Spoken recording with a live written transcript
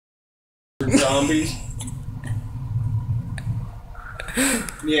Zombies.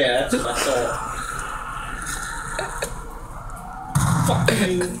 Yeah, that's what I thought.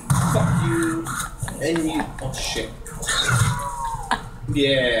 Fuck you, and you. Oh shit.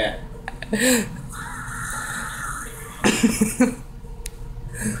 Yeah.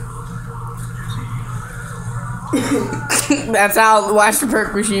 That's how watch the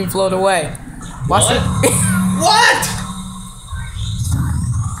perk machine float away. Watch What? it. What?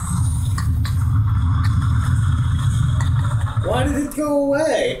 Why did it go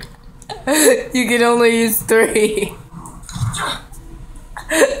away? You can only use 3.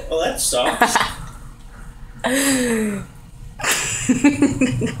 Well, that sucks.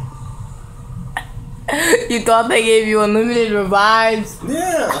 You thought they gave you unlimited revives?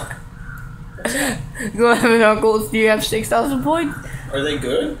 Yeah. Go have an uncles. Do you have 6,000 points? Are they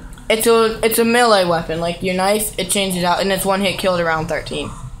good? It's a melee weapon. Like your knife, it changes out, and it's one hit killed around 13.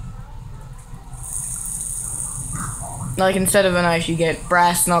 Like instead of a knife, you get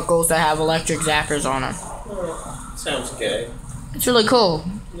brass knuckles that have electric zappers on them. Oh, sounds gay. It's really cool.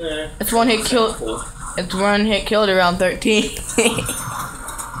 Nah. It's one hit killed. Cool. It's one hit killed around 13.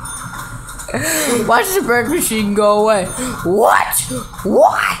 Watch the perk machine go away. What?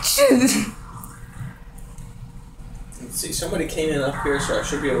 What? See, somebody came in up here, so I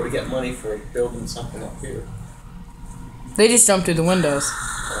should be able to get money for building something up here. They just jumped through the windows.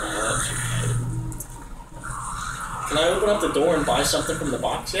 Can I open up the door and buy something from the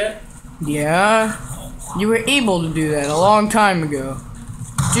box yet? Yeah. You were able to do that a long time ago.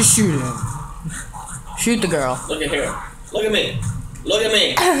 Just shoot him. Shoot the girl. Look at here. Look at me. Look at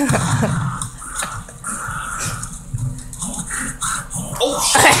me. Oh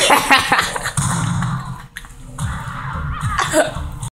shit!